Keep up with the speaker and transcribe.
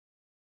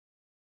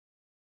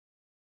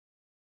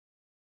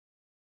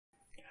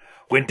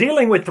When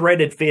dealing with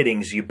threaded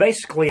fittings, you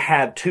basically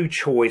have two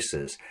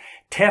choices: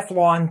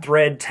 Teflon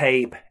thread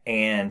tape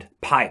and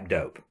pipe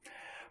dope.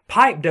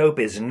 Pipe dope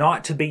is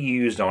not to be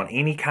used on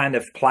any kind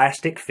of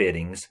plastic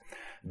fittings.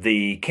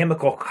 The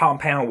chemical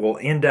compound will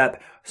end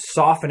up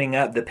softening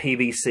up the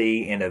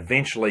PVC and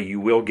eventually you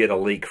will get a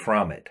leak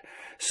from it.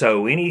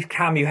 So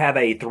anytime you have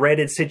a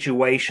threaded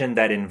situation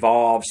that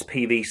involves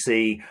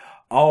PVC,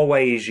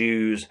 always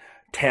use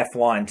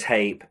Teflon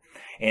tape.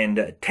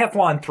 And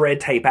Teflon thread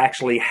tape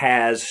actually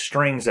has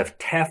strings of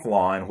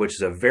Teflon, which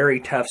is a very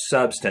tough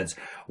substance,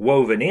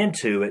 woven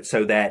into it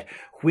so that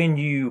when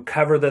you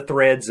cover the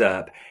threads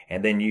up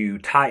and then you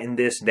tighten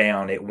this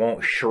down, it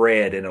won't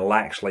shred and it'll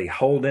actually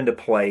hold into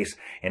place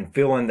and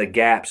fill in the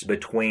gaps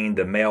between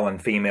the male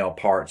and female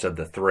parts of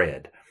the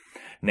thread.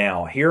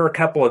 Now, here are a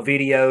couple of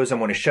videos. I'm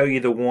going to show you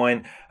the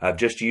one of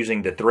just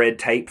using the thread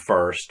tape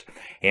first.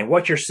 And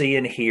what you're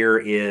seeing here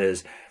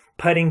is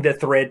putting the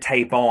thread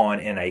tape on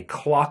in a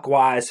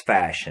clockwise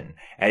fashion.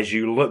 As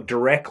you look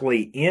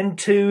directly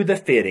into the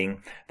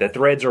fitting, the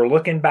threads are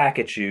looking back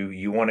at you.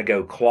 You want to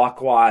go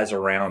clockwise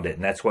around it,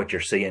 and that's what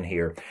you're seeing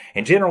here.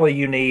 And generally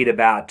you need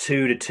about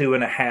 2 to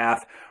 2.5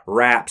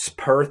 wraps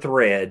per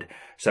thread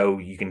so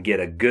you can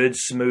get a good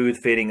smooth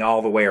fitting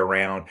all the way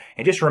around.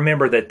 And just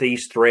remember that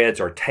these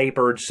threads are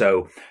tapered,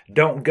 so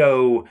don't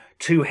go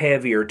too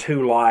heavy or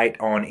too light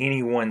on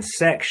any one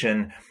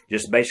section.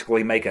 Just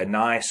basically make a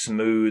nice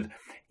smooth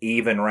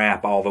even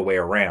wrap all the way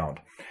around.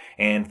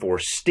 And for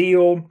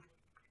steel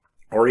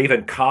or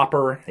even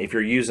copper, if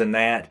you're using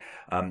that,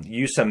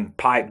 use some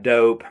pipe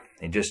dope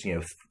and just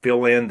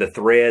fill in the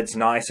threads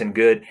nice and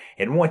good.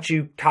 And once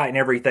you tighten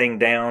everything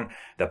down,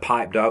 the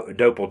pipe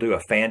dope will do a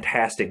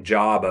fantastic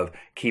job of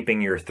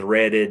keeping your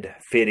threaded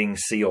fitting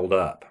sealed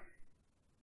up.